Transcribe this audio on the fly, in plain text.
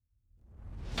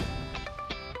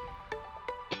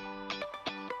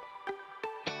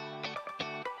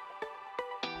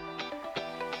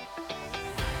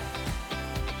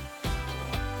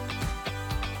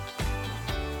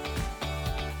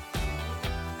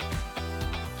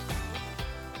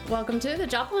Welcome to the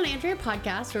Joplin Andrea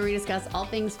podcast, where we discuss all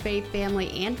things faith,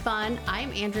 family, and fun. I'm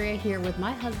Andrea here with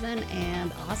my husband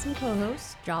and awesome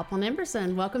co-host, Joplin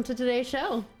Emerson. Welcome to today's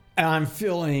show. I'm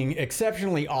feeling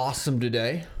exceptionally awesome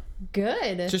today.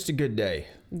 Good. Just a good day.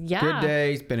 Yeah. Good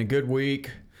day. It's been a good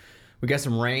week. We got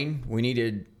some rain. We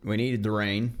needed the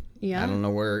rain. Yeah. I don't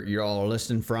know where you all are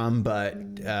listening from, but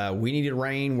we needed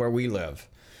rain where we live.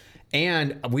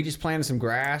 And we just planted some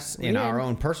grass in our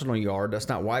own personal yard. That's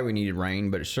not why we needed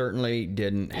rain, but it certainly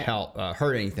didn't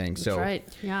hurt anything. That's right.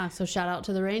 Yeah. So shout out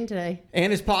to the rain today.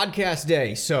 And it's podcast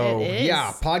day. So It is.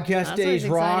 yeah, podcast days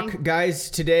rock. Exciting. Guys,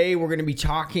 today we're going to be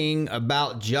talking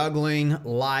about juggling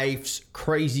life's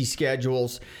crazy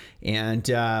schedules and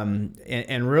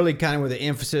really kind of with an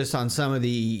emphasis on some of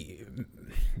the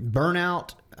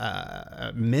burnout,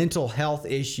 mental health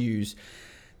issues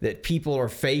that people are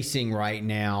facing right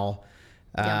now,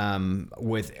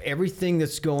 with everything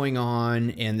that's going on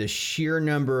and the sheer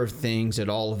number of things that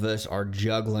all of us are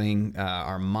juggling.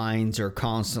 Our minds are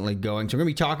constantly going. So we're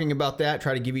going to be talking about that,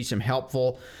 try to give you some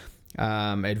helpful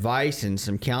advice and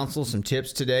some counsel, some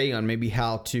tips today on maybe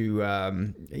how to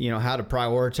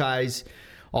prioritize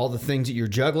all the things that you're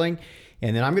juggling.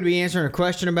 And then I'm going to be answering a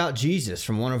question about Jesus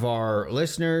from one of our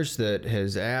listeners that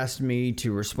has asked me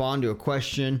to respond to a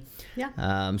question.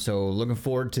 Yeah. So looking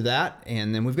forward to that.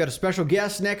 And then we've got a special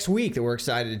guest next week that we're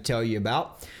excited to tell you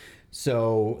about.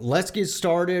 So let's get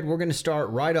started. We're going to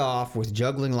start right off with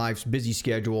juggling life's busy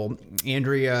schedule.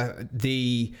 Andrea,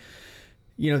 the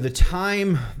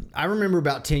time, I remember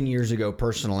about 10 years ago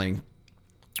personally,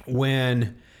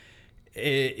 when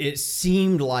it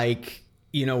seemed like,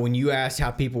 when you asked how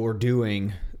people were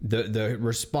doing, the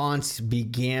response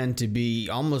began to be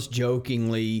almost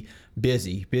jokingly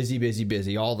busy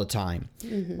all the time.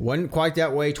 Mm-hmm. Wasn't quite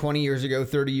that way 20 years ago,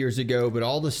 30 years ago, but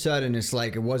all of a sudden it's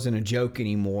like it wasn't a joke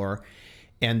anymore.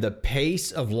 And the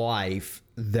pace of life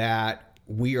that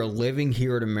we are living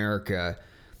here in America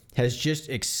has just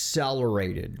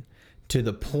accelerated to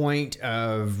the point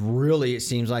of really, it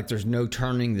seems like there's no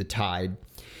turning the tide.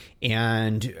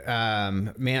 And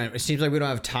man, it seems like we don't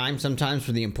have time sometimes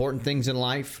for the important things in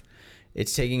life.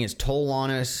 It's taking its toll on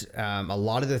us. A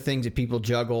lot of the things that people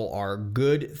juggle are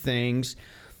good things.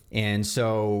 And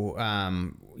so,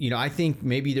 I think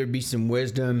maybe there'd be some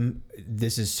wisdom.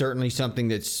 This is certainly something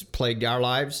that's plagued our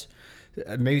lives.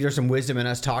 Maybe there's some wisdom in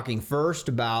us talking first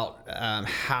about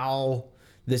how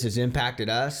this has impacted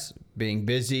us, being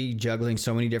busy, juggling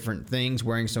so many different things,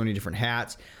 wearing so many different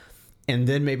hats. And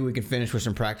then maybe we can finish with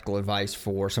some practical advice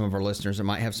for some of our listeners that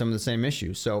might have some of the same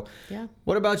issues. So yeah.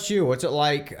 What about you? What's it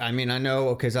like? I mean, I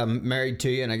know because I'm married to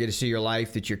you and I get to see your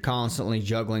life that you're constantly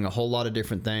juggling a whole lot of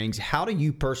different things. How do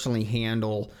you personally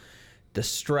handle the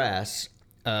stress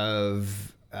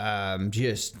of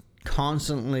just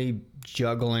constantly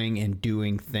juggling and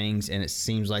doing things, and it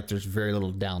seems like there's very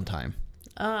little downtime?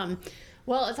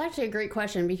 Well, it's actually a great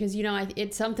question because,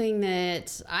 it's something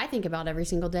that I think about every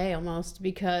single day almost,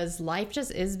 because life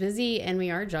just is busy and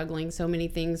we are juggling so many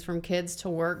things, from kids to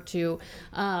work to,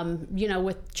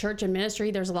 with church and ministry,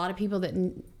 there's a lot of people that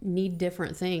need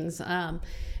different things.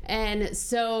 And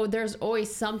so there's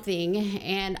always something.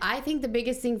 And I think the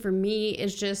biggest thing for me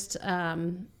is just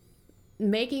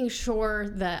making sure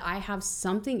that I have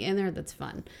something in there that's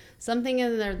fun, something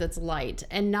in there that's light,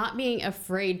 and not being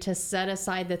afraid to set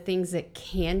aside the things that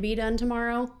can be done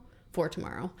tomorrow for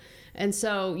tomorrow. And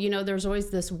so, there's always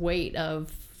this weight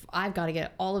of, I've got to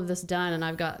get all of this done and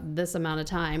I've got this amount of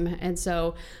time. And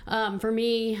so for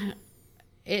me,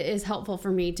 it is helpful for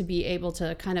me to be able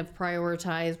to kind of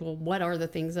prioritize, well, what are the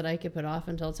things that I could put off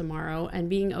until tomorrow,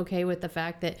 and being okay with the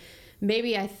fact that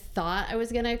maybe I thought I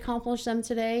was going to accomplish them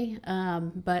today,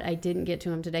 but I didn't get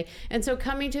to them today. And so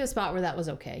coming to a spot where that was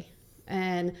okay,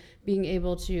 and being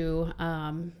able to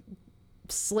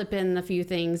slip in a few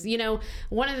things.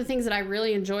 One of the things that I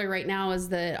really enjoy right now is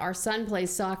that our son plays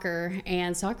soccer,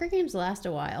 and soccer games last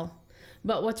a while.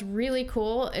 But what's really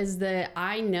cool is that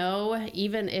I know,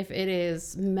 even if it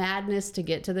is madness to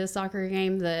get to this soccer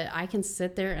game, that I can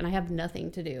sit there and I have nothing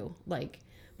to do,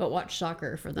 but watch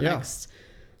soccer for the next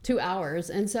 2 hours.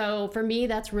 And so for me,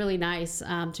 that's really nice,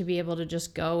 to be able to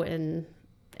just go and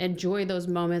enjoy those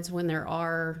moments when there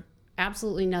are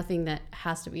absolutely nothing that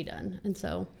has to be done. And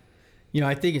so,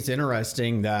 I think it's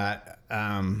interesting that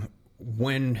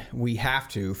when we have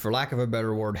to, for lack of a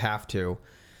better word,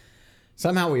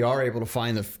 somehow we are able to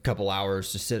find the couple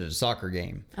hours to sit at a soccer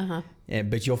game. Uh-huh.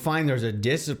 But you'll find there's a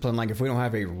discipline, like if we don't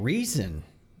have a reason,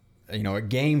 a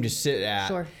game to sit at,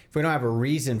 Sure. If we don't have a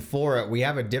reason for it, we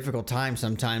have a difficult time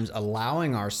sometimes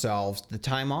allowing ourselves the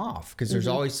time off, because there's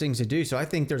always things to do. So I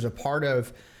think there's a part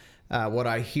of what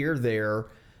I hear there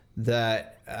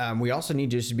that we also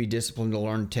need just to be disciplined to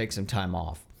learn to take some time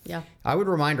off. Yeah. I would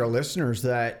remind our listeners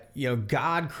that,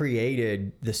 God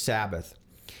created the Sabbath.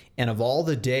 And of all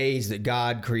the days that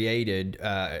God created,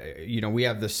 we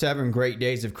have the 7 great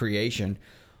days of creation.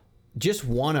 Just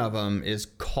one of them is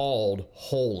called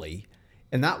holy.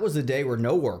 And that was the day where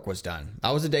no work was done.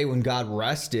 That was the day when God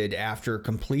rested after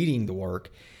completing the work.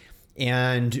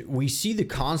 And we see the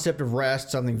concept of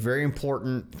rest, something very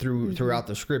important throughout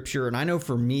the scripture. And I know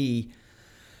for me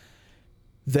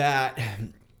that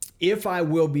if I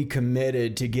will be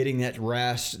committed to getting that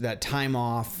rest, that time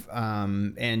off,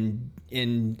 and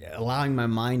in allowing my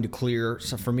mind to clear.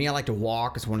 So for me, I like to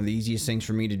walk. It's one of the easiest things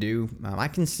for me to do. I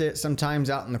can sit sometimes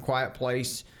out in the quiet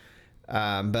place,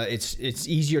 but it's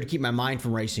easier to keep my mind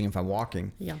from racing if I'm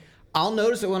walking. Yeah. I'll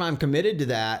notice that when I'm committed to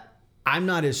that, I'm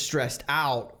not as stressed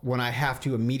out when I have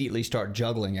to immediately start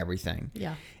juggling everything.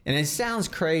 Yeah. And it sounds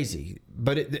crazy,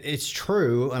 but it's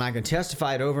true, and I can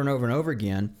testify it over and over and over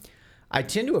again. I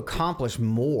tend to accomplish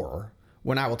more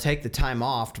when I will take the time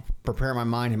off to prepare my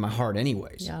mind and my heart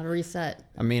anyways. Yeah, to reset.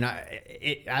 I mean,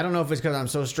 I don't know if it's because I'm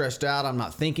so stressed out, I'm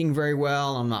not thinking very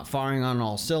well, I'm not firing on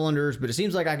all cylinders, but it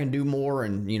seems like I can do more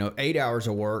in 8 hours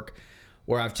of work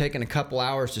where I've taken a couple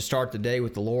hours to start the day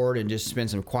with the Lord and just spend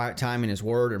some quiet time in His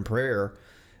Word and prayer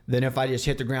than if I just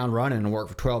hit the ground running and work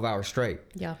for 12 hours straight.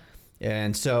 Yeah.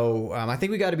 And so I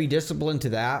think we got to be disciplined to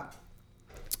that.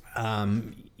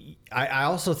 I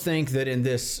also think that in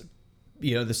this,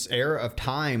 this era of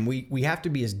time, we have to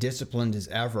be as disciplined as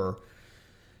ever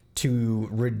to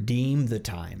redeem the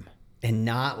time and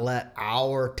not let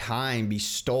our time be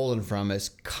stolen from us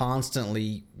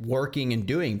constantly working and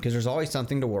doing, because there's always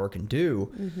something to work and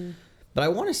do. Mm-hmm. But I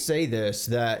want to say this,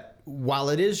 that while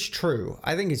it is true,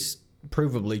 I think it's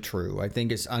provably true, I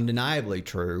think it's undeniably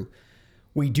true,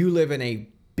 we do live in a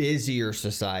busier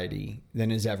society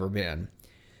than has ever been.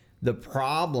 The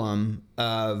problem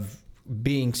of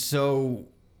being so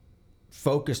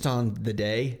focused on the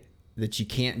day that you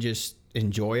can't just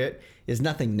enjoy it is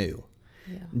nothing new.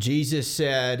 Yeah. Jesus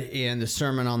said in the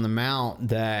Sermon on the Mount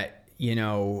that,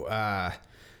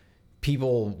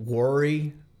 people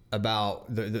worry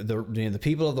about the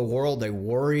people of the world. They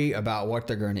worry about what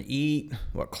they're going to eat,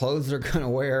 what clothes they're going to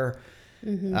wear.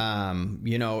 Mm-hmm.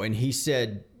 And He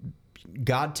said,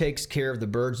 God takes care of the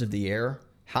birds of the air.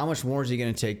 How much more is He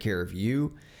going to take care of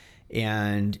you?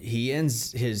 And He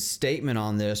ends His statement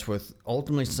on this with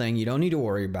ultimately saying, you don't need to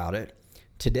worry about it.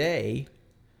 Today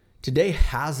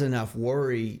has enough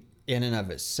worry in and of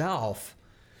itself.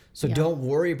 So Don't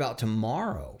worry about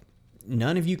tomorrow.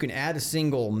 None of you can add a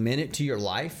single minute to your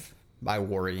life by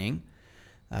worrying.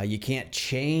 You can't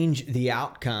change the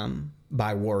outcome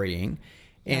by worrying.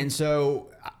 Yeah. And so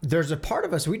there's a part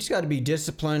of us, we just got to be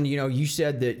disciplined. You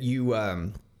said that you've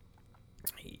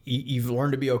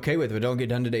learned to be okay with it. Don't get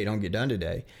done today, don't get done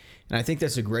today. And I think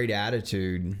that's a great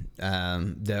attitude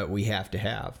that we have to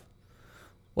have.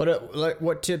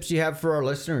 What tips do you have for our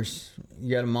listeners?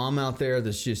 You got a mom out there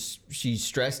that's she's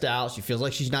stressed out. She feels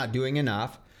like she's not doing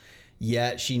enough,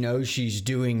 yet she knows she's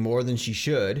doing more than she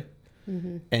should.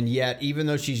 Mm-hmm. And yet, even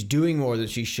though she's doing more than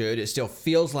she should, it still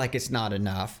feels like it's not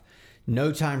enough.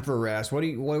 No time for rest. What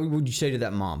would you say to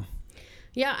that mom?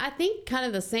 Yeah, I think kind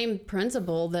of the same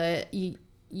principle that,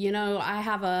 I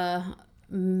have a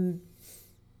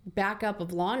backup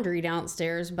of laundry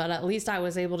downstairs, but at least I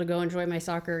was able to go enjoy my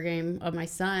soccer game of my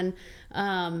son.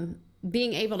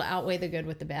 Being able to outweigh the good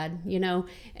with the bad,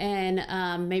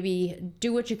 and maybe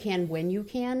do what you can when you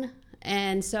can.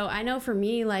 And so I know for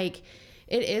me, like,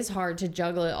 it is hard to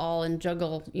juggle it all and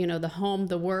juggle, the home,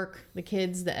 the work, the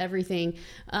kids, the everything.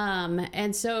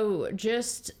 And so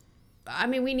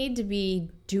we need to be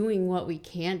doing what we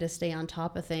can to stay on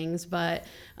top of things, but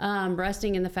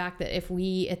resting in the fact that if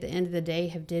we, at the end of the day,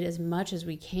 have did as much as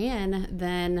we can,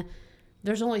 then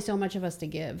there's only so much of us to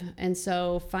give. And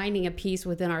so finding a peace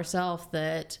within ourselves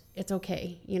that it's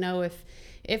okay.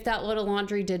 If that little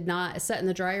laundry did not set in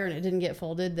the dryer and it didn't get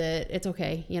folded, that it's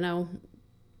okay.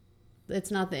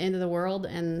 It's not the end of the world,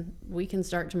 and we can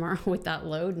start tomorrow with that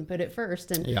load and put it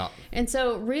first. And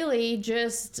so really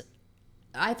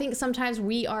I think sometimes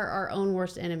we are our own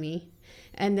worst enemy,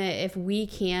 and that if we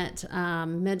can't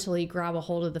mentally grab a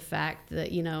hold of the fact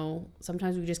that,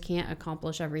 sometimes we just can't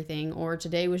accomplish everything, or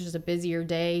today was just a busier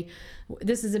day,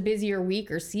 this is a busier week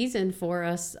or season for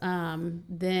us,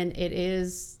 then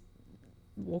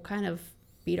we'll kind of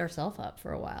beat ourselves up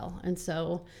for a while. And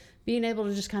so being able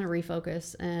to just kind of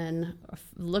refocus and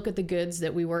look at the goods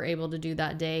that we were able to do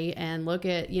that day, and look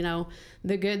at,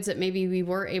 the goods that maybe we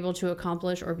were able to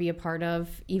accomplish or be a part of,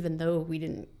 even though we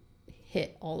didn't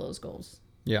hit all those goals.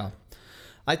 Yeah.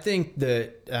 I think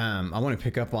that I want to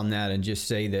pick up on that and just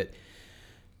say that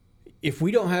if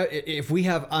we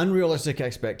have unrealistic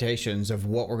expectations of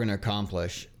what we're going to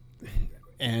accomplish,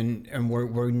 and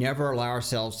we never allow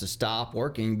ourselves to stop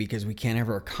working because we can't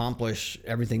ever accomplish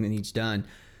everything that needs done,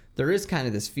 there is kind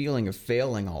of this feeling of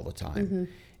failing all the time. Mm-hmm.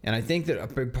 And I think that a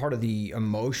big part of the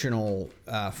emotional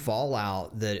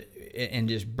fallout and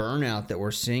just burnout that we're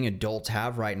seeing adults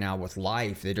have right now with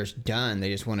life, they're just done.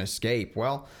 They just want to escape.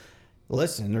 Well,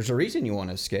 listen, there's a reason you want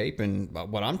to escape. And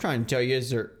what I'm trying to tell you is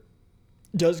there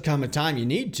does come a time you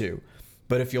need to.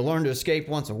 But if you learn to escape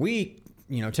once a week,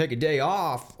 take a day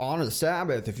off, honor the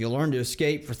Sabbath. If you learn to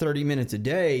escape for 30 minutes a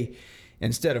day,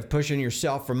 instead of pushing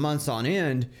yourself for months on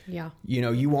end,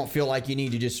 you won't feel like you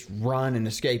need to just run and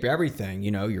escape everything.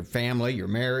 Your family, your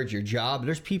marriage, your job.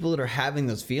 There's people that are having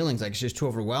those feelings like it's just too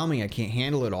overwhelming. I can't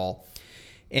handle it all.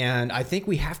 And I think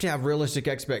we have to have realistic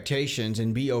expectations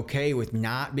and be okay with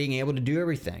not being able to do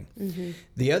everything. Mm-hmm.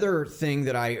 The other thing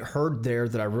that I heard there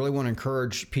that I really want to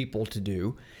encourage people to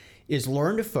do is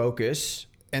learn to focus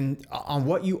and on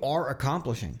what you are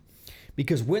accomplishing.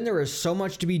 Because when there is so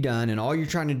much to be done and all you're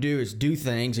trying to do is do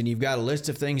things and you've got a list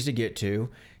of things to get to,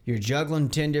 you're juggling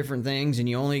 10 different things and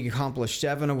you only accomplish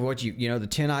 7 of what the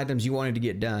 10 items you wanted to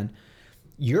get done,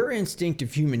 your instinct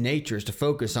of human nature is to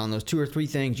focus on those 2 or 3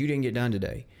 things you didn't get done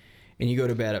today. And you go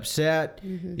to bed upset,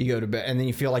 you go to bed, and then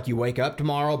you feel like you wake up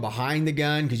tomorrow behind the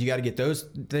gun because you got to get those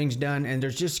things done. And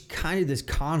there's just kind of this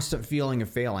constant feeling of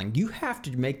failing. You have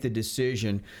to make the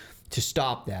decision to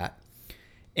stop that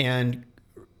and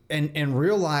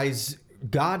realize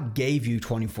God gave you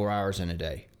 24 hours in a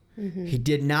day. Mm-hmm. He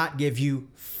did not give you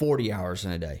 40 hours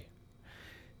in a day.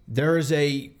 There is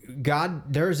a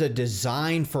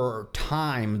design for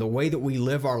time, the way that we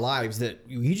live our lives, that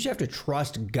you just have to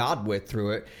trust God with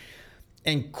through it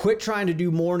and quit trying to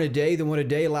do more in a day than what a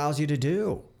day allows you to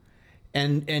do.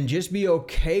 And just be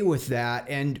okay with that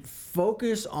and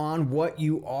focus on what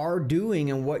you are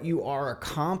doing and what you are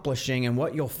accomplishing. And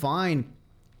what you'll find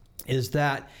is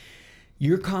that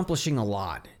you're accomplishing a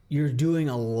lot. You're doing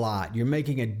a lot. You're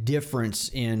making a difference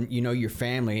in, your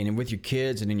family and with your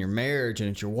kids and in your marriage and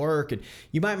at your work. And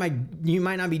you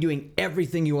might not be doing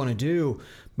everything you want to do,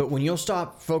 but when you'll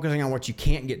stop focusing on what you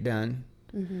can't get done,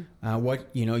 what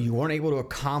you weren't able to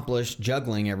accomplish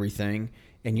juggling everything,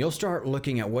 and you'll start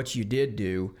looking at what you did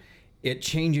do, it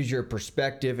changes your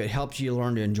perspective. It helps you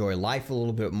learn to enjoy life a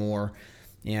little bit more.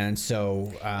 And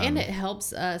so... and it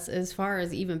helps us as far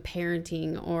as even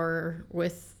parenting or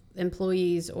with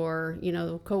employees or,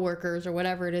 coworkers or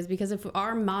whatever it is, because if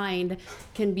our mind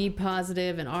can be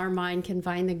positive and our mind can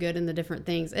find the good in the different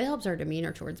things, it helps our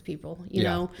demeanor towards people, you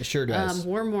know? It sure does.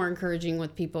 We're more encouraging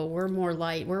with people. We're more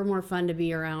light. We're more fun to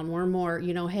be around. We're more,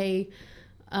 hey,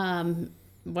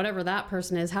 whatever that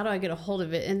person is, how do I get a hold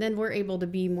of it? And then we're able to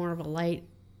be more of a light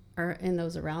in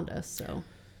those around us.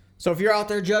 So if you're out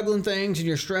there juggling things and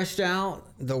you're stressed out,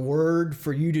 the word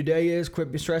for you today is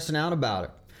quit stressing out about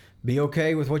it. Be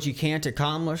okay with what you can't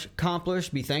accomplish.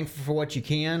 Be thankful for what you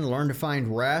can. Learn to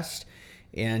find rest.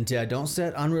 And don't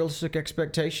set unrealistic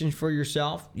expectations for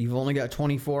yourself. You've only got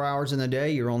 24 hours in the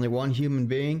day. You're only one human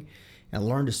being. And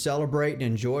learn to celebrate and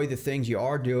enjoy the things you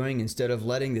are doing instead of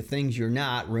letting the things you're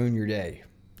not ruin your day.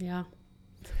 Yeah.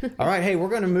 All right. Hey, we're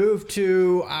going to move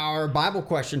to our Bible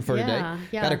question for today.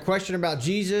 Yeah. Got a question about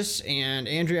Jesus. And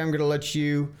Andrea, I'm going to let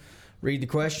you read the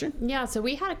question. Yeah, so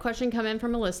we had a question come in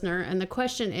from a listener, and the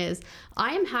question is,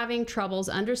 I am having troubles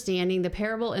understanding the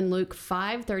parable in Luke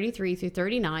 5:33 through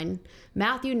 39,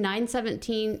 Matthew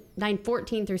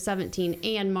 9:14 through 17,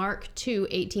 and Mark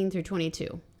 2:18 through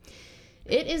 22.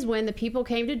 It is when the people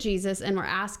came to Jesus and were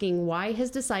asking why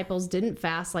his disciples didn't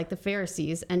fast like the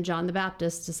Pharisees and John the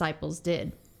Baptist's disciples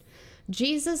did.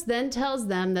 Jesus then tells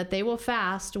them that they will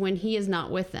fast when he is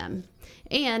not with them,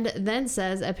 and then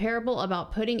says a parable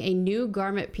about putting a new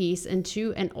garment piece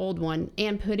into an old one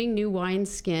and putting new wine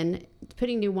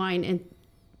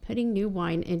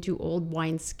into old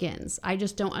wine skins. I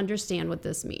just don't understand what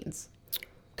this means.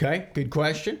 Okay, good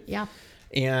question. Yeah.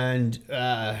 And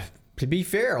to be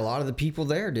fair, a lot of the people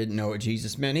there didn't know what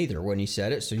Jesus meant either when he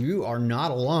said it, so you are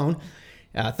not alone.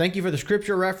 Thank you for the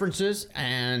scripture references,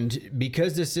 and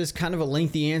because this is kind of a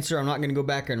lengthy answer, I'm not going to go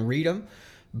back and read them.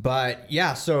 But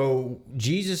yeah, so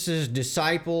Jesus's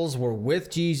disciples were with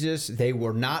Jesus. They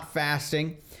were not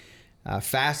fasting.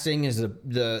 Fasting is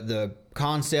the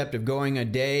concept of going a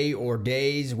day or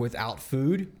days without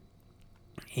food.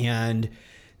 And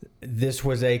this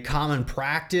was a common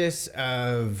practice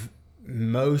of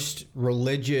most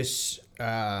religious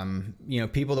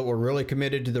people that were really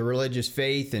committed to the religious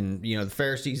faith, and the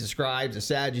Pharisees, the scribes, the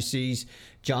Sadducees,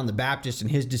 John the Baptist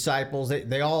and his disciples,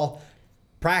 they all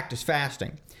practice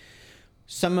fasting.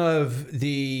 Some of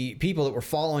the people that were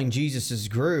following Jesus's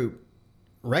group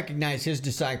recognized his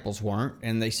disciples weren't,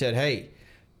 and they said, hey,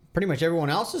 pretty much everyone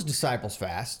else's disciples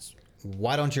fasts.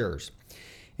 Why don't yours?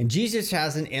 And Jesus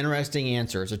has an interesting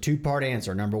answer. It's a two-part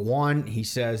answer. Number one, he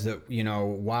says that,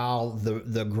 while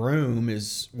the groom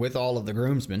is with all of the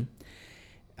groomsmen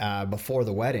before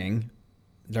the wedding,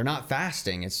 they're not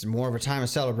fasting. It's more of a time of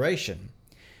celebration.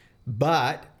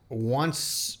 But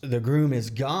once the groom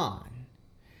is gone,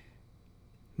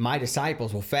 my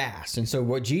disciples will fast. And so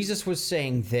what Jesus was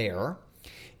saying there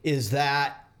is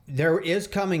that there is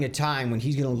coming a time when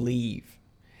he's going to leave,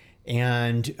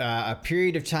 and a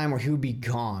period of time where he'll be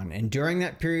gone. And during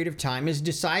that period of time, his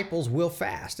disciples will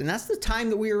fast. And that's the time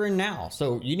that we are in now.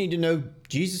 So you need to know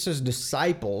Jesus's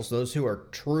disciples, those who are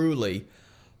truly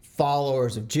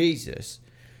followers of Jesus,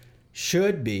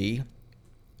 should be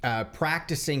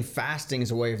practicing fasting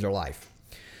as a way of their life.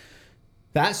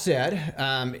 That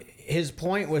said, his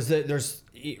point was that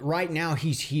right now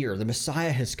he's here. The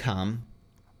Messiah has come,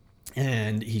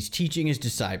 and he's teaching his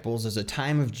disciples as a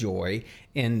time of joy,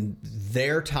 and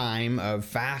their time of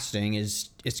fasting is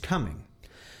coming.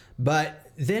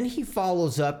 But then he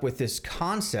follows up with this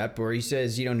concept where he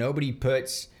says, nobody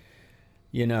puts,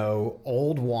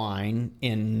 old wine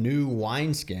in new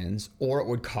wineskins, or it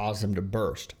would cause them to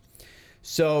burst.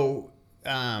 So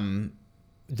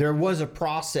there is a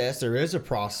process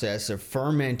of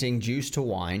fermenting juice to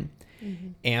wine. Mm-hmm.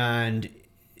 And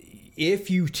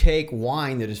if you take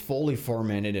wine that is fully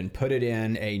fermented and put it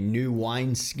in a new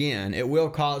wine skin, it will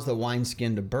cause the wine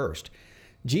skin to burst.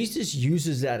 Jesus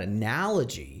uses that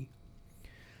analogy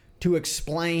to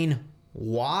explain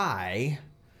why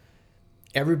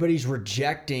everybody's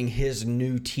rejecting his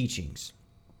new teachings,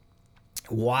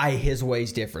 why his way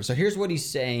is different. So here's what he's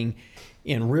saying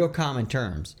in real common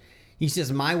terms. He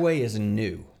says, my way is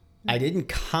new. I didn't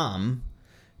come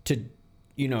to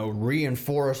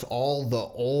reinforce all the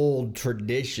old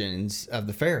traditions of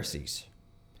the Pharisees.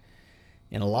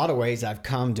 In a lot of ways, I've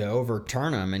come to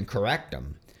overturn them and correct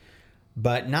them.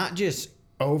 But not just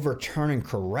overturn and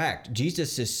correct.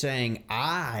 Jesus is saying,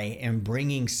 I am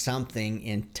bringing something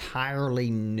entirely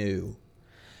new.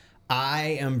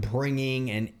 I am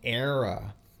bringing an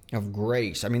era of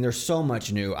grace. I mean, there's so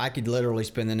much new. I could literally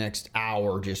spend the next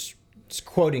hour just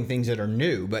quoting things that are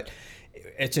new, but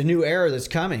it's a new era that's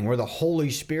coming where the Holy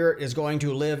Spirit is going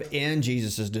to live in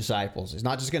Jesus's disciples. It's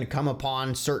not just going to come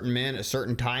upon certain men at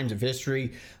certain times of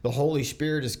history. The Holy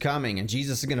Spirit is coming, and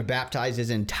Jesus is going to baptize his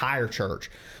entire church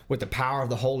with the power of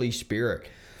the Holy Spirit.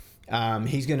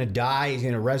 He's going to die. He's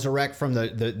going to resurrect from the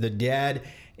dead,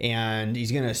 and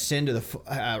he's going to ascend to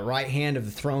the right hand of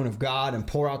the throne of God and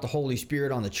pour out the Holy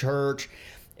Spirit on the church.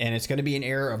 And it's going to be an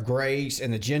era of grace,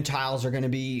 and the Gentiles are going to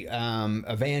be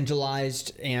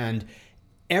evangelized, and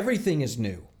everything is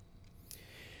new.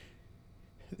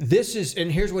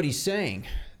 And here's what he's saying.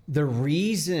 The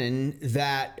reason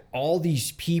that all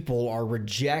these people are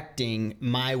rejecting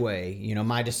my way,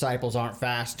 my disciples aren't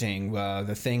fasting,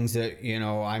 the things that,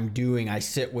 I'm doing, I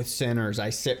sit with sinners, I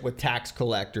sit with tax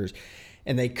collectors,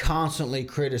 and they constantly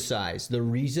criticize. The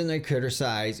reason they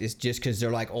criticize is just because they're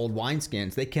like old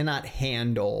wineskins. They cannot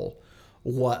handle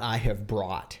what I have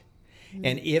brought. Mm-hmm.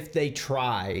 And if they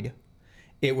tried,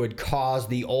 it would cause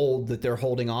the old that they're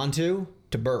holding on to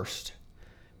burst.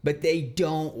 But they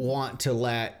don't want to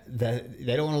let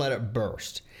it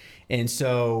burst. And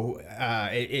so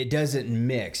it doesn't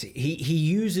mix. He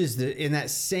uses in that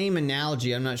same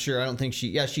analogy, I'm not sure, I don't think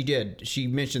she did. She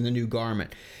mentioned the new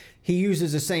garment. He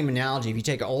uses the same analogy. If you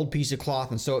take an old piece of cloth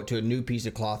and sew it to a new piece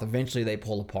of cloth, eventually they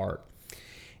pull apart.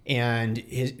 And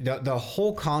the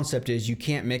whole concept is you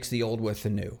can't mix the old with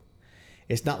the new.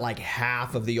 It's not like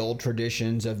half of the old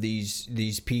traditions of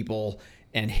these people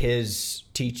and his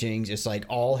teachings. It's like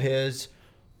all his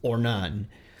or none.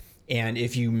 And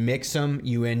if you mix them,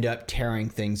 you end up tearing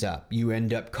things up. You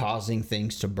end up causing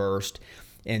things to burst.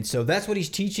 And so that's what he's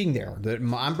teaching there, that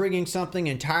I'm bringing something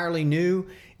entirely new.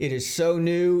 It is so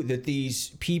new that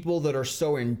these people that are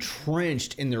so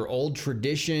entrenched in their old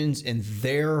traditions and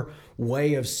their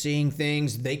way of seeing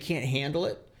things, they can't handle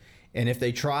it. And if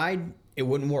they tried, it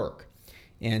wouldn't work.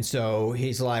 And so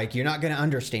he's like, you're not going to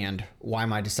understand why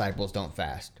my disciples don't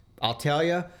fast. I'll tell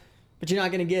you, but you're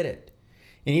not going to get it.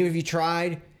 And even if you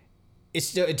tried,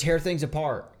 it'd tear things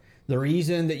apart. The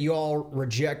reason that you all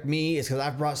reject me is because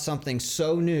I've brought something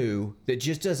so new that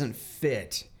just doesn't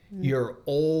fit your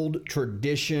old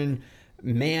tradition,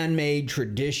 man-made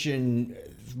tradition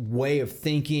way of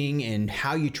thinking and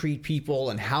how you treat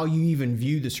people and how you even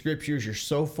view the scriptures. You're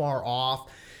so far off.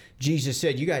 Jesus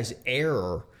said, you guys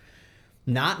err,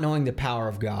 not knowing the power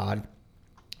of God,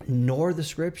 nor the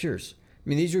scriptures. I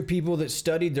mean, these are people that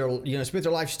studied spent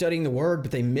their life studying the word,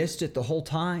 but they missed it the whole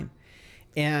time.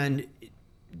 And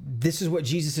this is what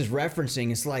Jesus is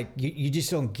referencing. It's like you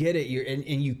just don't get it.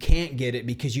 And you can't get it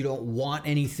because you don't want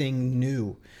anything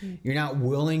new. You're not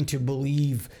willing to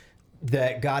believe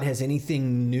that God has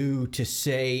anything new to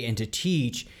say and to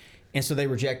teach. And so they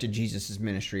rejected Jesus'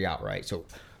 ministry outright. So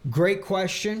great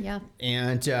question. Yeah.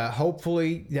 And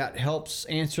hopefully that helps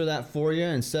answer that for you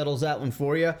and settles that one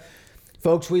for you.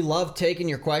 Folks, we love taking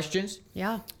your questions.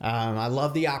 Yeah. I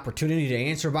love the opportunity to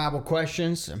answer Bible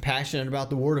questions. I'm passionate about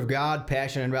the Word of God,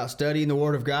 passionate about studying the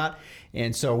Word of God.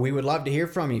 And so we would love to hear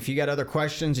from you. If you got other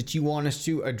questions that you want us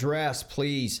to address,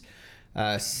 please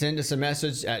send us a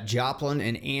message at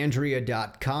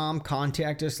joplinandandrea.com.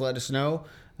 Contact us. Let us know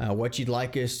what you'd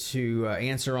like us to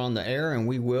answer on the air, and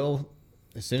we will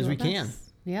as soon as we can.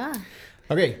 Yeah.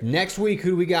 Okay, next week,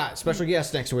 who do we got? Special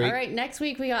guest next week. All right, next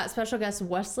week we got special guest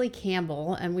Wesley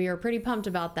Campbell, and we are pretty pumped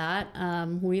about that.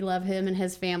 We love him and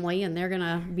his family, and they're going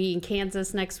to be in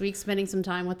Kansas next week spending some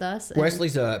time with us.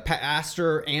 Wesley's a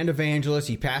pastor and evangelist.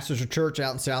 He pastors a church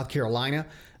out in South Carolina.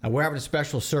 We're having a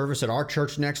special service at our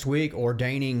church next week,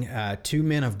 ordaining 2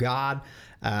 men of God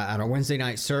at our Wednesday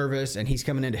night service, and he's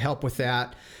coming in to help with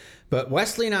that. But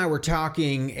Wesley and I were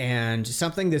talking, and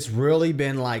something that's really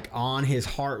been like on his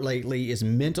heart lately is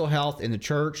mental health in the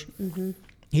church. Mm-hmm.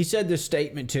 He said this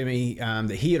statement to me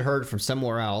that he had heard from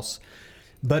somewhere else,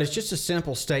 but it's just a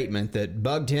simple statement that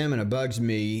bugged him and it bugs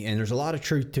me, and there's a lot of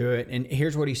truth to it. And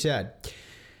here's what he said.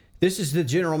 This is the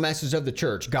general message of the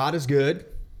church. God is good.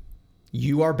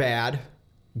 You are bad.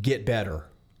 Get better.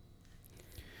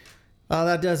 Well,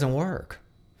 that doesn't work.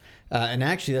 And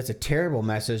actually, that's a terrible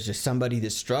message to somebody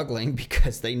that's struggling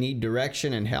because they need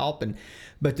direction and help.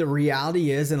 But the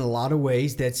reality is, in a lot of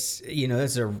ways, that's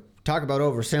talk about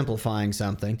oversimplifying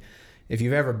something. If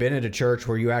you've ever been at a church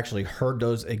where you actually heard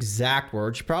those exact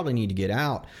words, you probably need to get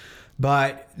out.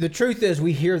 But the truth is,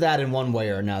 we hear that in one way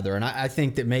or another. And I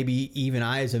think that maybe even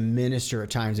I, as a minister,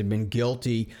 at times have been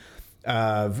guilty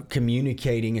of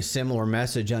communicating a similar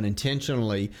message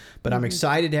unintentionally, but I'm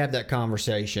excited to have that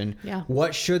conversation. Yeah.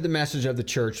 What should the message of the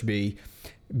church be?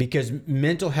 Because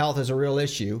mental health is a real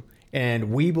issue,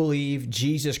 and we believe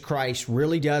Jesus Christ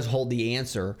really does hold the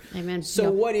answer. Amen. So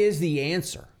what is the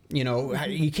answer?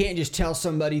 You can't just tell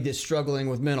somebody that's struggling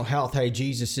with mental health, hey,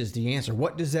 Jesus is the answer.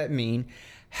 What does that mean?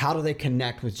 How do they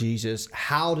connect with Jesus?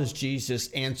 How does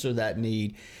Jesus answer that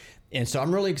need? And so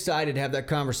I'm really excited to have that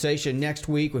conversation next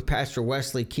week with Pastor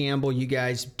Wesley Campbell. You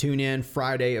guys tune in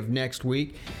Friday of next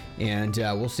week, and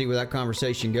we'll see where that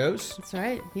conversation goes. That's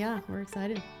right. Yeah, we're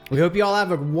excited. We hope you all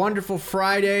have a wonderful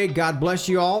Friday. God bless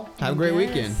you all. Have a great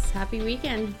weekend. Happy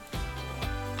weekend.